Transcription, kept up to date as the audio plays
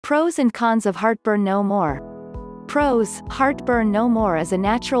Pros and cons of Heartburn No More. Pros: Heartburn No More is a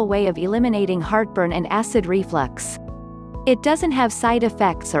natural way of eliminating heartburn and acid reflux. It doesn't have side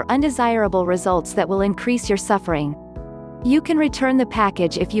effects or undesirable results that will increase your suffering. You can return the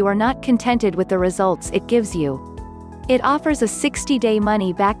package if you are not contented with the results it gives you. It offers a 60-day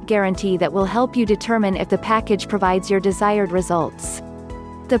money-back guarantee that will help you determine if the package provides your desired results.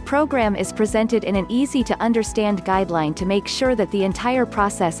 The program is presented in an easy-to-understand guideline to make sure that the entire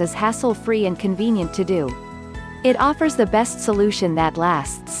process is hassle-free and convenient to do. It offers the best solution that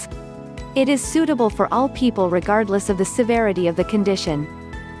lasts. It is suitable for all people regardless of the severity of the condition.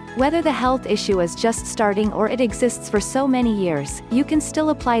 Whether the health issue is just starting or it exists for so many years, you can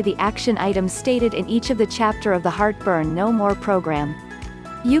still apply the action items stated in each of the chapter of the Heartburn No More program.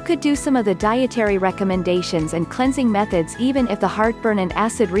 You could do some of the dietary recommendations and cleansing methods even if the heartburn and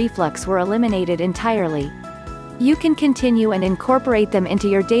acid reflux were eliminated entirely. You can continue and incorporate them into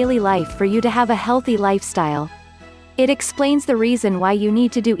your daily life for you to have a healthy lifestyle. It explains the reason why you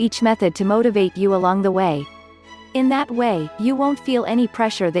need to do each method to motivate you along the way. In that way, you won't feel any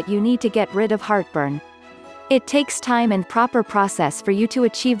pressure that you need to get rid of heartburn. It takes time and proper process for you to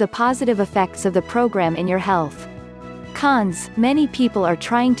achieve the positive effects of the program in your health. Cons: many people are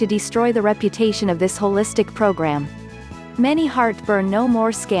trying to destroy the reputation of this holistic program. Many Heartburn No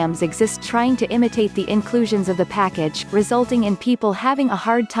More scams exist trying to imitate the inclusions of the package, resulting in people having a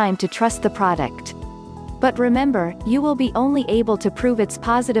hard time to trust the product. But remember, you will be only able to prove its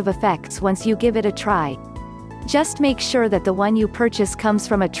positive effects once you give it a try. Just make sure that the one you purchase comes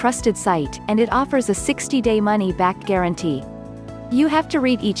from a trusted site, and it offers a 60-day money-back guarantee. You have to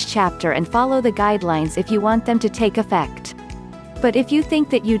read each chapter and follow the guidelines if you want them to take effect. But if you think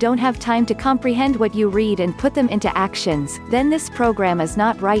that you don't have time to comprehend what you read and put them into actions, then this program is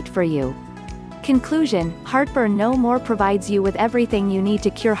not right for you. Conclusion: Heartburn No More provides you with everything you need to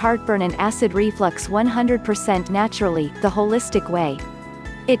cure heartburn and acid reflux 100% naturally, the holistic way.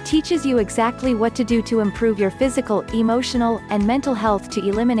 It teaches you exactly what to do to improve your physical, emotional, and mental health to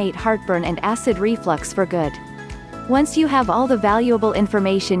eliminate heartburn and acid reflux for good. Once you have all the valuable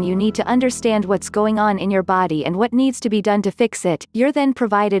information you need to understand what's going on in your body and what needs to be done to fix it, you're then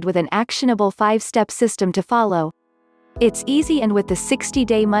provided with an actionable 5-step system to follow. It's easy, and with the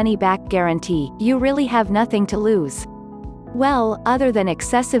 60-day money-back guarantee, you really have nothing to lose. Well, other than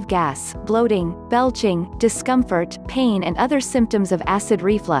excessive gas, bloating, belching, discomfort, pain and other symptoms of acid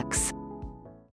reflux.